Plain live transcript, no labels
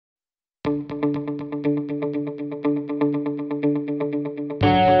Hi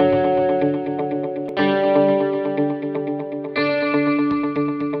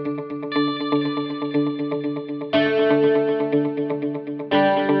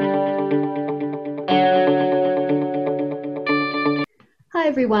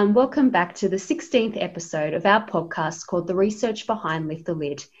everyone, welcome back to the 16th episode of our podcast called The Research Behind Lift the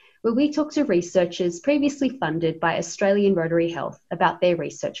Lid, where we talk to researchers previously funded by Australian Rotary Health about their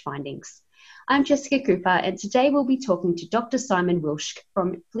research findings. I'm Jessica Cooper, and today we'll be talking to Dr Simon Wilksch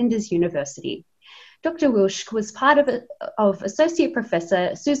from Flinders University. Dr Wilksch was part of Associate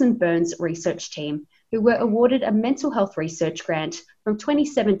Professor Susan Byrne's research team, who were awarded a mental health research grant from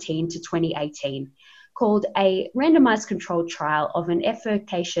 2017 to 2018. Called a randomised controlled trial of an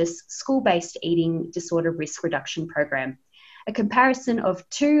efficacious school-based eating disorder risk reduction program, a comparison of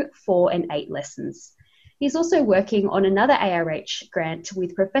 2, 4 and 8 lessons. He's also working on another ARH grant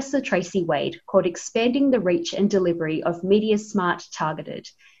with Professor Tracy Wade called Expanding the Reach and Delivery of Media Smart Targeted,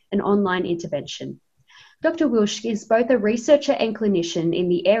 an online intervention. Dr Wilksch is both a researcher and clinician in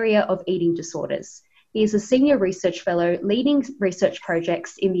the area of eating disorders. He is a senior research fellow leading research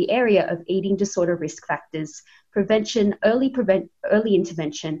projects in the area of eating disorder risk factors, prevention, early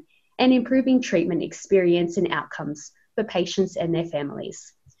intervention, and improving treatment experience and outcomes for patients and their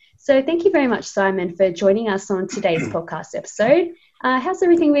families. So thank you very much, Simon, for joining us on today's podcast episode. How's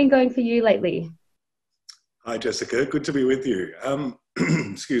everything been going for you lately? Hi, Jessica. Good to be with you.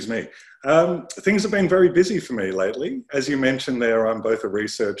 Excuse me. Things have been very busy for me lately. As you mentioned there, I'm both a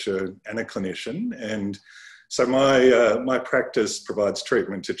researcher and a clinician. And so my practice provides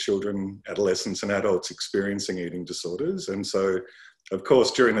treatment to children, adolescents and adults experiencing eating disorders. And so, of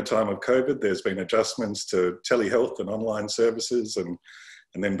course, during the time of COVID, there's been adjustments to telehealth and online services and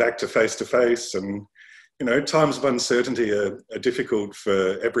then back to face-to-face. And you know, times of uncertainty are difficult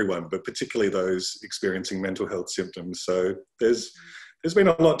for everyone, but particularly those experiencing mental health symptoms. So there's been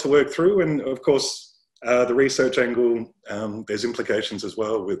a lot to work through, and of course, the research angle, there's implications as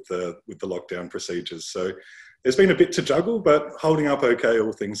well with the lockdown procedures. So there's been a bit to juggle, but holding up okay,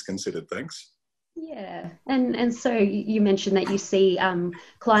 all things considered. Thanks. Yeah, and so you mentioned that you see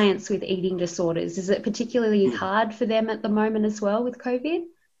clients with eating disorders. Is it particularly hard for them at the moment as well with COVID?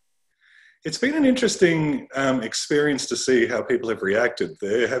 It's been an interesting experience to see how people have reacted.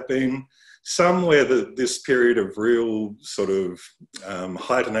 There have been some where this period of real sort of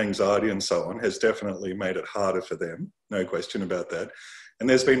heightened anxiety and so on has definitely made it harder for them, no question about that. And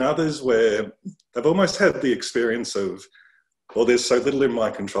there's been others where they've almost had the experience of, well, there's so little in my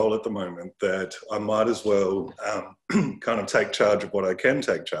control at the moment that I might as well kind of take charge of what I can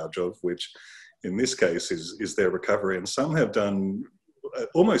take charge of, which in this case is their recovery. And some have done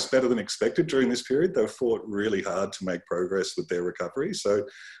almost better than expected during this period. They've fought really hard to make progress with their recovery. So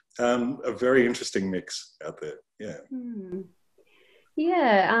a very interesting mix out there. Yeah.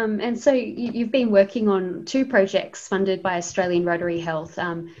 Yeah. And so you've been working on 2 projects funded by Australian Rotary Health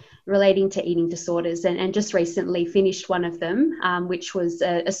relating to eating disorders and just recently finished one of them, which was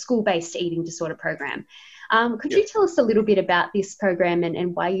a school-based eating disorder program. Could you tell us a little bit about this program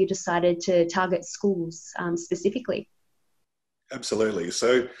and why you decided to target schools specifically? Absolutely.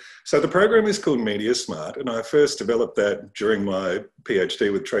 So the program is called Media Smart, and I first developed that during my PhD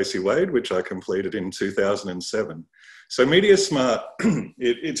with Tracy Wade, which I completed in 2007. So Media Smart,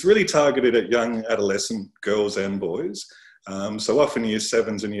 it's really targeted at young adolescent girls and boys. So often Year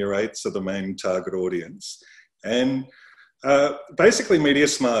 7s and Year 8s are the main target audience. And basically Media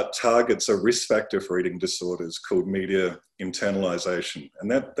Smart targets a risk factor for eating disorders called media internalization. And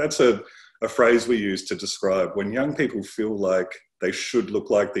that's a phrase we use to describe when young people feel like they should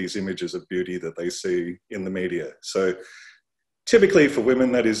look like these images of beauty that they see in the media. So typically for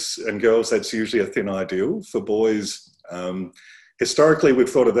women and girls, that's usually a thin ideal. For boys, historically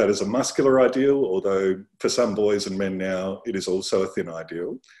we've thought of that as a muscular ideal, although for some boys and men now, it is also a thin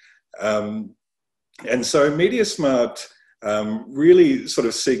ideal. And so Media Smart really sort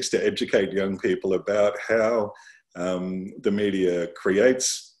of seeks to educate young people about how the media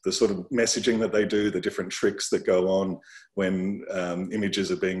creates the sort of messaging that they do, the different tricks that go on when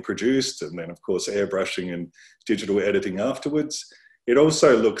images are being produced, and then of course airbrushing and digital editing afterwards. It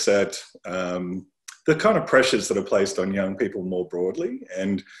also looks at the kind of pressures that are placed on young people more broadly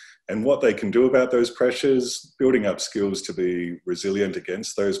and what they can do about those pressures, building up skills to be resilient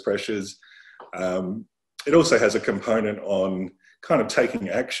against those pressures. It also has a component on kind of taking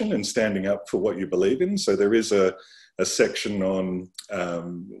action and standing up for what you believe in. So there is a section on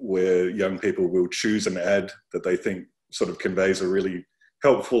where young people will choose an ad that they think sort of conveys a really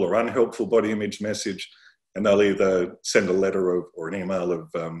helpful or unhelpful body image message. and they'll either send a letter or an email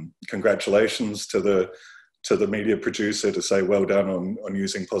of congratulations to the media producer to say well done on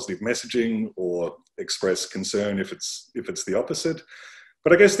using positive messaging, or express concern if it's the opposite.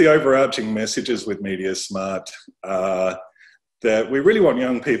 But I guess the overarching messages with Media Smart are that we really want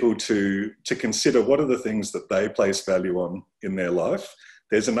young people to consider what are the things that they place value on in their life.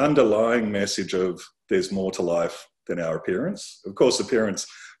 There's an underlying message of there's more to life than our appearance. Of course, appearance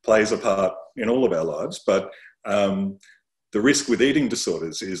plays a part in all of our lives, but the risk with eating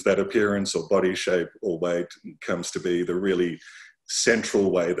disorders is that appearance or body shape or weight comes to be the really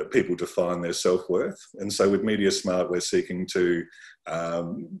central way that people define their self-worth. And so with Media Smart, we're seeking to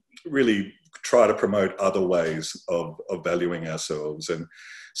really try to promote other ways of valuing ourselves. And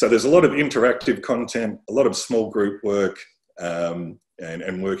so there's a lot of interactive content, a lot of small group work,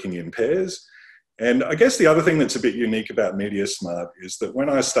 and working in pairs. And I guess the other thing that's a bit unique about Media Smart is that when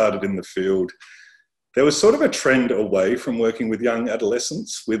I started in the field, there was sort of a trend away from working with young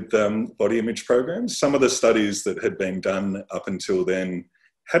adolescents with body image programs. Some of the studies that had been done up until then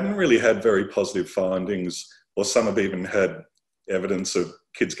hadn't really had very positive findings, or some have even had evidence of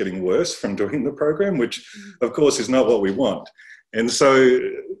kids getting worse from doing the program, which of course is not what we want. And so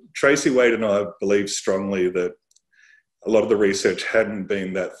Tracy Wade and I believe strongly that a lot of the research hadn't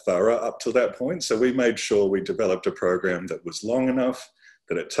been that thorough up to that point. So we made sure we developed a program that was long enough,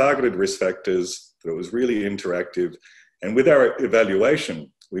 that it targeted risk factors, that it was really interactive. And with our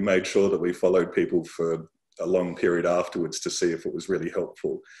evaluation, we made sure that we followed people for a long period afterwards to see if it was really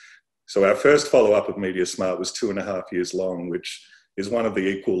helpful. So our first follow-up of Media Smart was 2.5 years long, which is one of the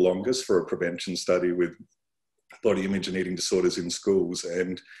equal longest for a prevention study with body image and eating disorders in schools.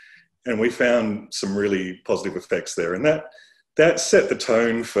 And we found some really positive effects there. And that set the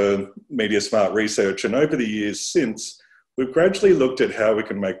tone for Media Smart research. And over the years since, we've gradually looked at how we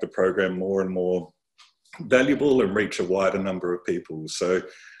can make the program more and more valuable and reach a wider number of people. So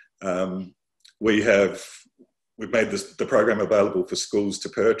we've made the program available for schools to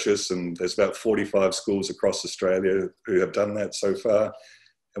purchase, and there's about 45 schools across Australia who have done that so far.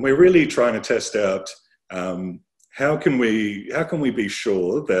 And we're really trying to test out how can we be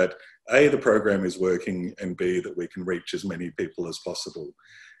sure that A, the program is working, and B, that we can reach as many people as possible.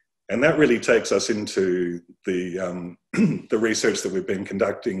 And that really takes us into the research that we've been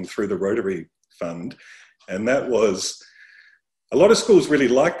conducting through the Rotary Fund. And that was, a lot of schools really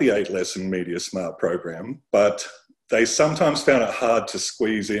like the 8-lesson Media Smart program, but they sometimes found it hard to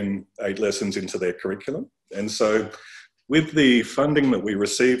squeeze in 8 lessons into their curriculum. And so with the funding that we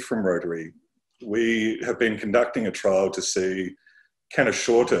received from Rotary, we have been conducting a trial to see can a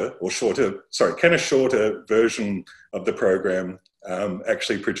shorter version of the program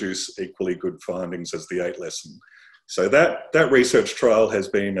actually produce equally good findings as the 8-lesson. So that research trial has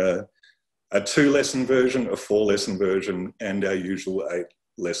been a 2-lesson version, a 4-lesson version, and our usual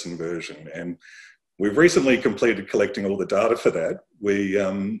 8-lesson version. And we've recently completed collecting all the data for that. We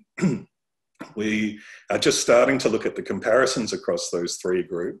are just starting to look at the comparisons across those 3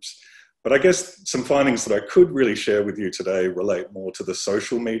 groups. But I guess some findings that I could really share with you today relate more to the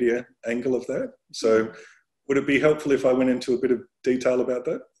social media angle of that. So would it be helpful if I went into a bit of detail about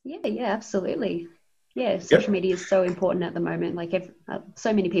that? Yeah, absolutely. Yeah, social media is so important at the moment. Like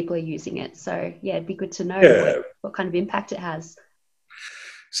so many people are using it. So yeah, it'd be good to know what kind of impact it has.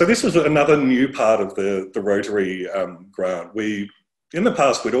 So this was another new part of the Rotary grant. In the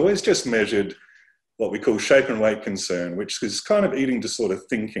past, we'd always just measured what we call shape and weight concern, which is kind of eating disorder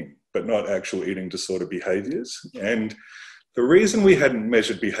thinking, but not actual eating disorder behaviours. And the reason we hadn't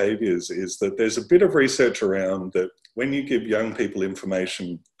measured behaviours is that there's a bit of research around that when you give young people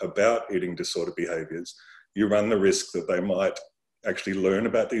information about eating disorder behaviours, you run the risk that they might actually learn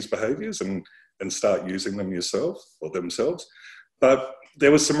about these behaviours and start using them yourself or themselves. But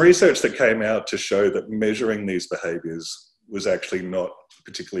there was some research that came out to show that measuring these behaviours was actually not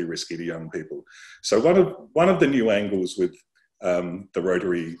particularly risky to young people. So one of the new angles with the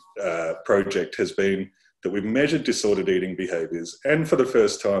Rotary project has been that we've measured disordered eating behaviours, and for the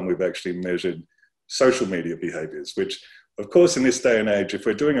first time we've actually measured social media behaviours, which of course in this day and age, if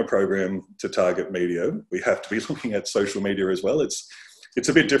we're doing a program to target media, we have to be looking at social media as well. It's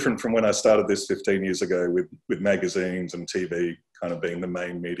a bit different from when I started this 15 years ago with magazines and TV kind of being the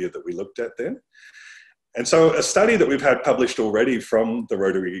main media that we looked at then. And so a study that we've had published already from the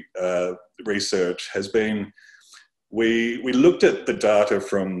Rotary research has been, we looked at the data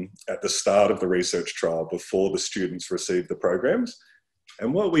from at the start of the research trial before the students received the programs.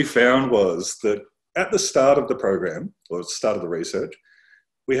 And what we found was that at the start of the program, or start of the research,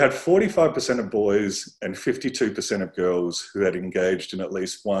 we had 45% of boys and 52% of girls who had engaged in at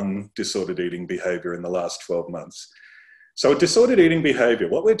least one disordered eating behaviour in the last 12 months. So disordered eating behaviour,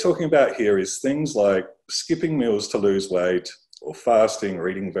 what we're talking about here is things like skipping meals to lose weight, or fasting, or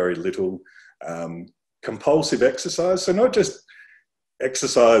eating very little, compulsive exercise. So not just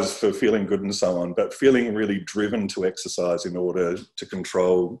exercise for feeling good and so on, but feeling really driven to exercise in order to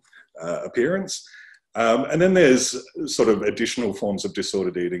control appearance. And then there's sort of additional forms of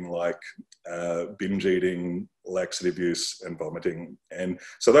disordered eating like binge eating, laxative use and vomiting. And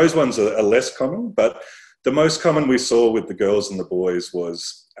so those ones are less common, but the most common we saw with the girls and the boys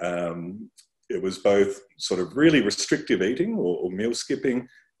was it was both sort of really restrictive eating or meal skipping,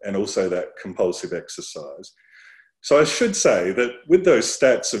 and also that compulsive exercise. So I should say that with those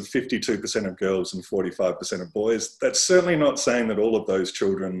stats of 52% of girls and 45% of boys, that's certainly not saying that all of those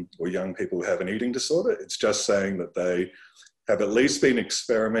children or young people have an eating disorder. It's just saying that they have at least been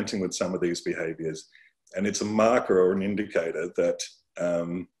experimenting with some of these behaviours. And it's a marker or an indicator that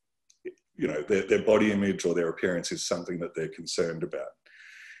their body image or their appearance is something that they're concerned about.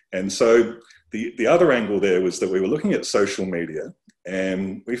 And so the other angle there was that we were looking at social media,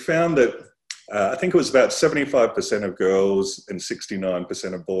 and we found that I think it was about 75% of girls and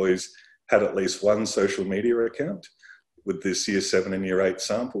 69% of boys had at least one social media account with this Year 7 and Year 8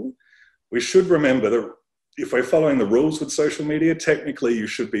 sample. We should remember that if we're following the rules with social media, technically you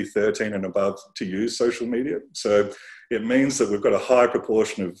should be 13 and above to use social media. So it means that we've got a high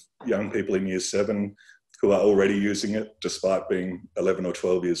proportion of young people in Year 7 who are already using it despite being 11 or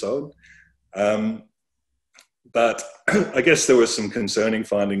 12 years old. But I guess there were some concerning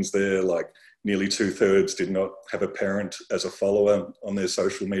findings there, like nearly 2/3 did not have a parent as a follower on their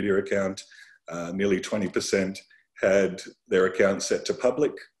social media account. Nearly 20% had their account set to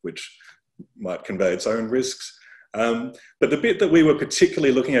public, which might convey its own risks. But the bit that we were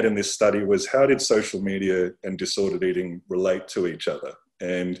particularly looking at in this study was how did social media and disordered eating relate to each other?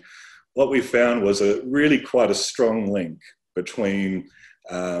 And what we found was really quite a strong link between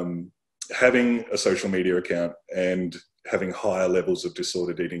having a social media account and having higher levels of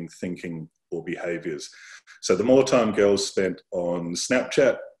disordered eating thinking or behaviours. So the more time girls spent on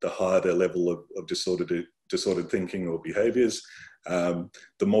Snapchat, the higher their level of disordered thinking or behaviours.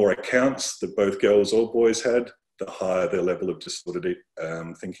 The more accounts that both girls or boys had, the higher their level of disordered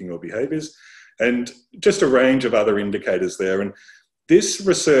thinking or behaviours. And just a range of other indicators there. And this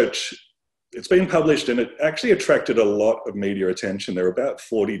research, it's been published and it actually attracted a lot of media attention. There were about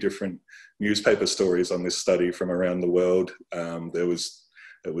 40 different newspaper stories on this study from around the world.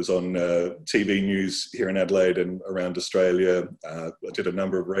 It was on TV news here in Adelaide and around Australia. I did a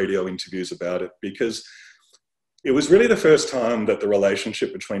number of radio interviews about it because it was really the first time that the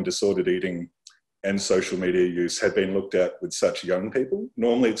relationship between disordered eating and social media use had been looked at with such young people.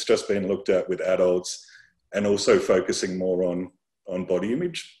 Normally it's just been looked at with adults and also focusing more on body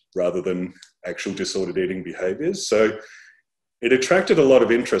image rather than actual disordered eating behaviours. So it attracted a lot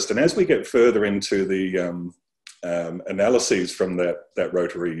of interest. And as we get further into the analyses from that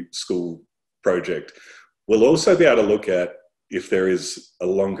Rotary School project, we'll also be able to look at if there is a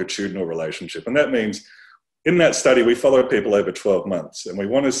longitudinal relationship. And that means in that study, we followed people over 12 months and we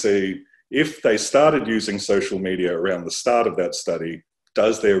want to see if they started using social media around the start of that study,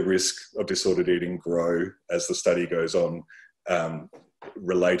 does their risk of disordered eating grow as the study goes on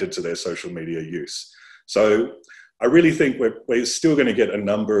related to their social media use? So I really think we're still going to get a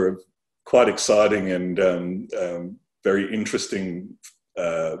number of quite exciting and very interesting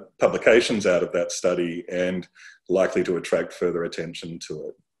publications out of that study and likely to attract further attention to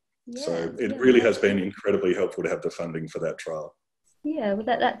it. Yeah, so it really has been incredibly helpful to have the funding for that trial. Yeah, well,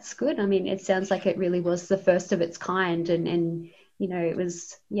 that's good. I mean, it sounds like it really was the first of its kind, and you know, it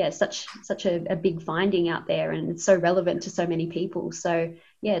was such a big finding out there, and it's so relevant to so many people. So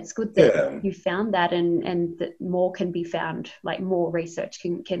yeah, it's good that you found that, and that more can be found, like more research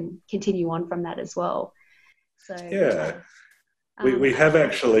can continue on from that as well. So we have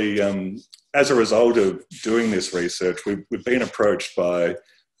actually, as a result of doing this research, we've been approached by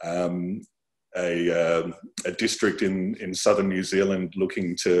a district in southern New Zealand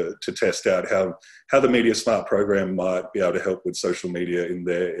looking to test out how the Media Smart program might be able to help with social media in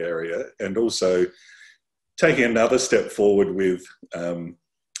their area, and also taking another step forward with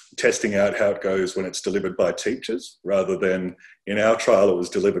testing out how it goes when it's delivered by teachers rather than in our trial it was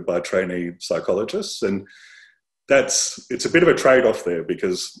delivered by trainee psychologists. And it's a bit of a trade-off there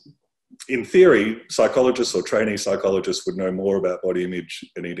because in theory, psychologists or trainee psychologists would know more about body image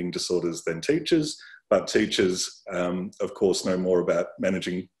and eating disorders than teachers, but teachers, of course, know more about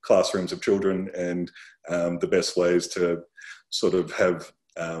managing classrooms of children and the best ways to sort of have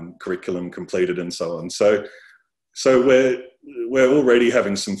curriculum completed and so on. So we're already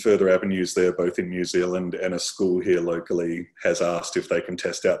having some further avenues there, both in New Zealand, and a school here locally has asked if they can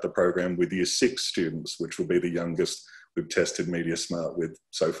test out the program with Year 6 students, which will be the youngest we've tested Media Smart with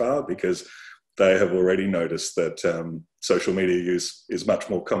so far, because they have already noticed that social media use is much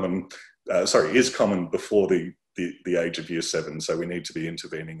more common, is common before the age of Year 7. So we need to be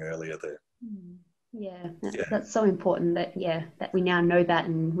intervening earlier there. That's so important that we now know that,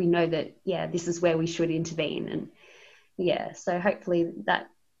 and we know that this is where we should intervene. And so hopefully that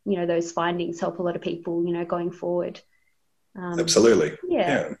those findings help a lot of people going forward. Absolutely.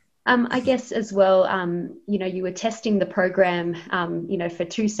 I guess as well, you were testing the program for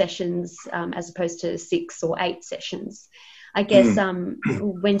 2 sessions as opposed to 6 or 8 sessions. I guess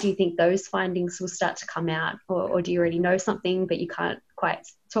when do you think those findings will start to come out, or do you already know something but you can't quite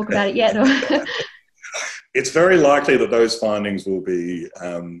talk about it yet? It's very likely that those findings will be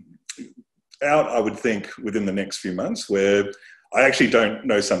out, I would think, within the next few months, where I actually don't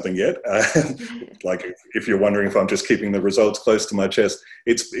know something yet. Like if you're wondering if I'm just keeping the results close to my chest,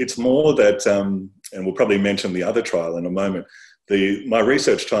 it's more that, and we'll probably mention the other trial in a moment, my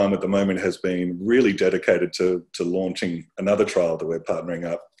research time at the moment has been really dedicated to launching another trial that we're partnering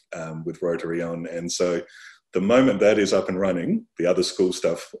up with Rotary on. And so the moment that is up and running, the other school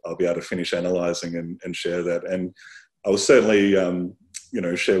stuff, I'll be able to finish analysing and share that. And I'll certainly,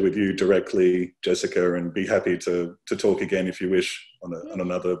 share with you directly, Jessica, and be happy to talk again if you wish on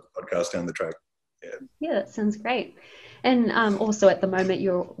another podcast down the track. Yeah, that sounds great. And also at the moment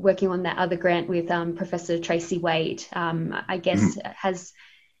you're working on that other grant with Professor Tracy Wade. I guess has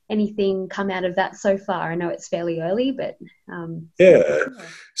anything come out of that so far? I know it's fairly early, but...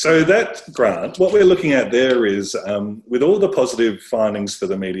 So that grant, what we're looking at there is, with all the positive findings for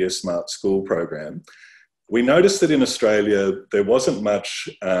the Media Smart School program, we noticed that in Australia there wasn't much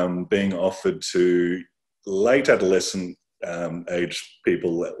being offered to late adolescent age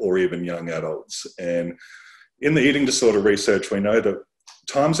people or even young adults. And in the eating disorder research, we know that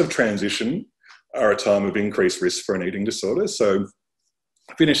times of transition are a time of increased risk for an eating disorder. So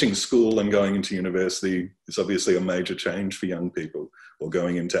finishing school and going into university is obviously a major change for young people, or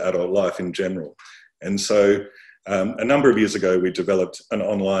going into adult life in general. And so a number of years ago, we developed an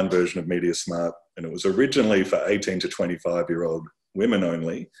online version of Media Smart, and it was originally for 18 to 25-year-old women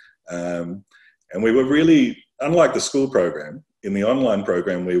only. And we were really, unlike the school program, in the online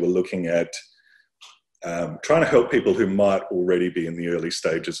program, we were looking at trying to help people who might already be in the early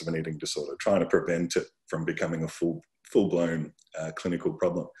stages of an eating disorder, trying to prevent it from becoming a full-blown clinical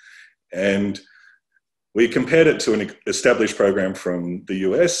problem. And we compared it to an established program from the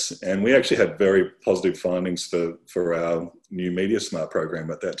US, and we actually had very positive findings for our new Media Smart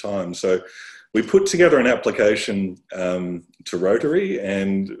program at that time. So we put together an application to Rotary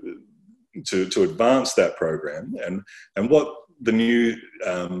and to advance that program. And what the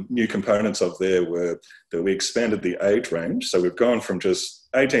new components of there were that we expanded the age range. So we've gone from just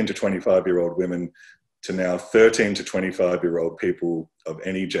 18 to 25-year-old women to now 13 to 25-year-old people of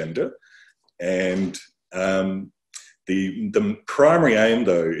any gender. And the primary aim,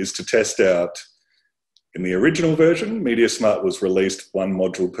 though, is to test out, in the original version, Media Smart was released 1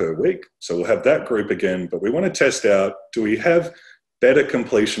 module per week. So we'll have that group again, but we want to test out, do we have better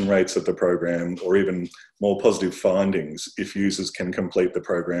completion rates of the program, or even more positive findings if users can complete the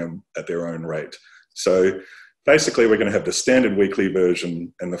program at their own rate? So basically, we're going to have the standard weekly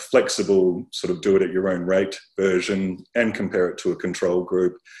version and the flexible sort of do it at your own rate version, and compare it to a control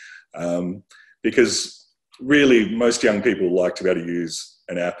group. Because really, most young people like to be able to use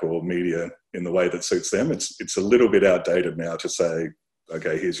an app or media in the way that suits them. It's a little bit outdated now to say,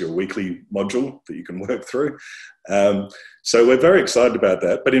 okay, here's your weekly module that you can work through. So we're very excited about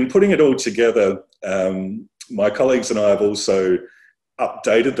that. But in putting it all together, my colleagues and I have also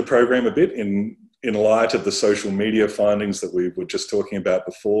updated the program a bit in light of the social media findings that we were just talking about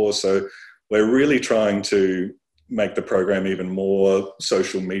before. So we're really trying to make the program even more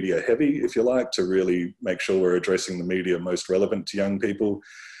social media heavy, if you like, to really make sure we're addressing the media most relevant to young people.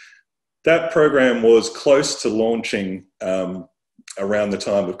 That program was close to launching around the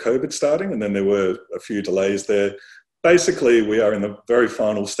time of COVID starting, and then there were a few delays there. Basically, we are in the very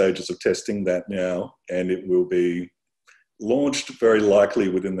final stages of testing that now, and it will be launched very likely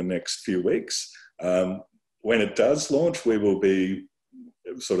within the next few weeks. When it does launch, we will be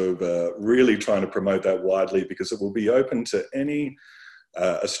sort of really trying to promote that widely, because it will be open to any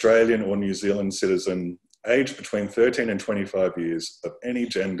Australian or New Zealand citizen aged between 13 and 25 years of any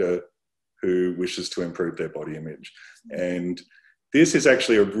gender who wishes to improve their body image. And this is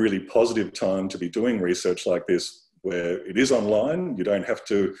actually a really positive time to be doing research like this, where it is online. You don't have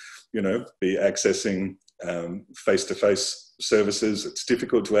to, be accessing face-to-face services. It's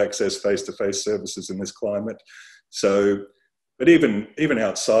difficult to access face-to-face services in this climate. So, but even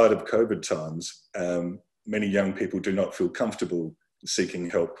outside of COVID times, many young people do not feel comfortable seeking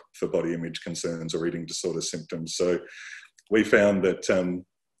help for body image concerns or eating disorder symptoms. So we found that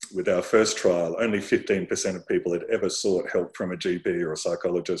with our first trial, only 15% of people had ever sought help from a GP or a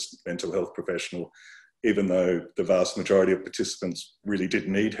psychologist, mental health professional, even though the vast majority of participants really did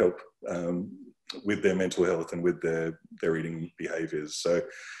need help with their mental health and with their eating behaviours. So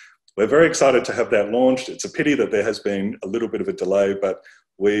we're very excited to have that launched. It's a pity that there has been a little bit of a delay, but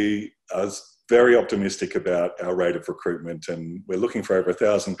we are very optimistic about our rate of recruitment, and we're looking for over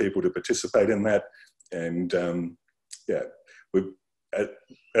 1,000 people to participate in that. And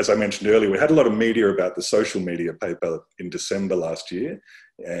as I mentioned earlier, we had a lot of media about the social media paper in December last year,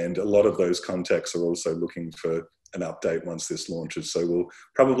 and a lot of those contacts are also looking for an update once this launches. So we'll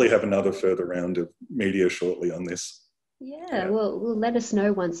probably have another further round of media shortly on this. Yeah, well, let us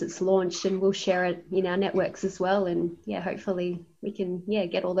know once it's launched, and we'll share it in our networks as well. And hopefully we can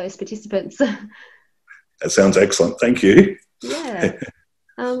get all those participants. That sounds excellent. Thank you. Yeah.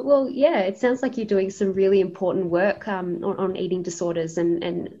 It sounds like you're doing some really important work on eating disorders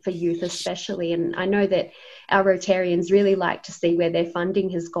and for youth especially. And I know that our Rotarians really like to see where their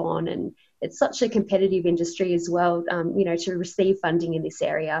funding has gone, and it's such a competitive industry as well, to receive funding in this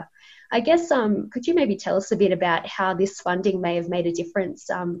area. I guess, could you maybe tell us a bit about how this funding may have made a difference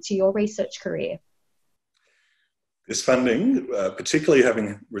to your research career? This funding, particularly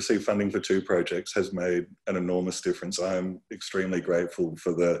having received funding for 2 projects, has made an enormous difference. I am extremely grateful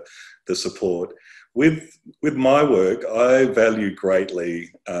for the support. With my work, I value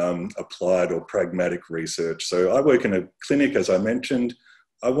greatly applied or pragmatic research. So I work in a clinic, as I mentioned.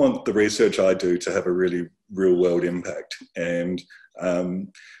 I want the research I do to have a really real-world impact. And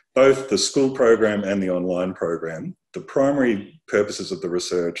both the school program and the online program, the primary purposes of the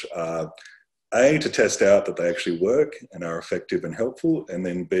research are A, to test out that they actually work and are effective and helpful, and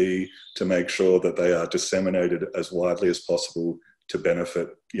then B, to make sure that they are disseminated as widely as possible to benefit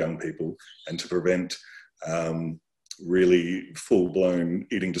young people and to prevent really full-blown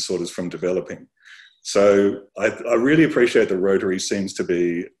eating disorders from developing. So I really appreciate that Rotary seems to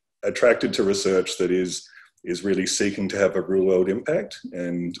be attracted to research that is really seeking to have a real-world impact,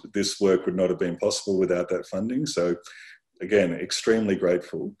 and this work would not have been possible without that funding. So again, extremely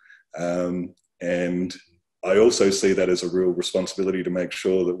grateful. And I also see that as a real responsibility to make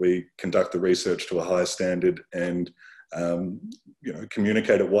sure that we conduct the research to a high standard and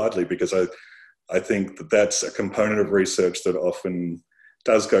communicate it widely, because I think that that's a component of research that often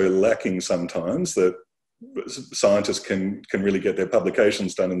does go lacking sometimes, that scientists can really get their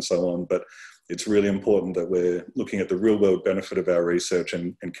publications done and so on, but it's really important that we're looking at the real world benefit of our research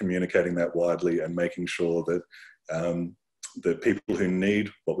and communicating that widely and making sure that that people who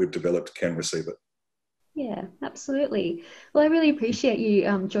need what we've developed can receive it. Yeah, absolutely. Well, I really appreciate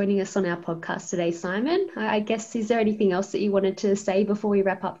you joining us on our podcast today, Simon. I guess, is there anything else that you wanted to say before we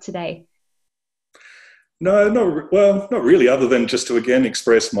wrap up today? No, not really, other than just to again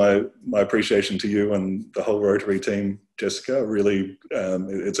express my appreciation to you and the whole Rotary team, Jessica. Really,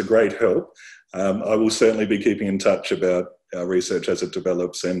 it's a great help. I will certainly be keeping in touch about our research as it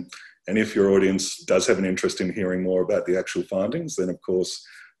develops, and if your audience does have an interest in hearing more about the actual findings, then of course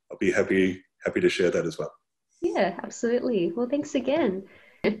I'll be happy to share that as well. Yeah, absolutely. Well, thanks again.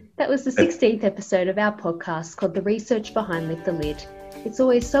 That was the 16th episode of our podcast called The Research Behind Lift the Lid. It's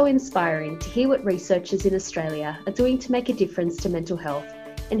always so inspiring to hear what researchers in Australia are doing to make a difference to mental health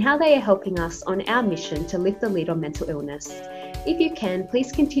and how they are helping us on our mission to lift the lid on mental illness. If you can,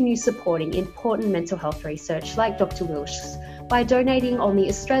 please continue supporting important mental health research like Dr Wilksch's by donating on the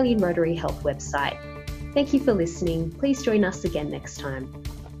Australian Rotary Health website. Thank you for listening. Please join us again next time.